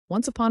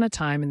Once upon a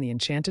time in the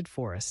enchanted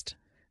forest,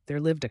 there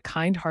lived a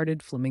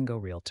kind-hearted flamingo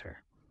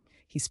realtor.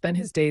 He spent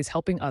his days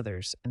helping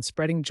others and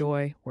spreading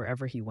joy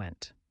wherever he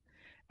went.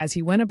 As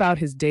he went about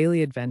his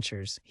daily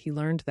adventures, he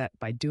learned that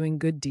by doing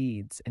good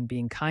deeds and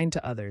being kind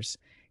to others,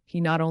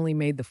 he not only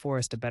made the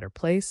forest a better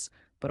place,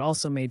 but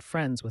also made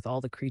friends with all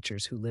the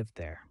creatures who lived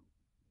there.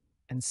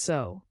 And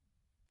so,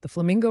 the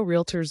Flamingo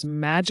Realtor's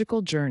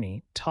magical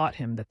journey taught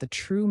him that the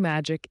true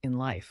magic in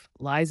life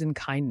lies in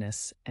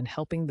kindness and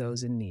helping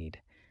those in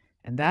need.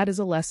 And that is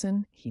a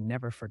lesson he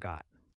never forgot.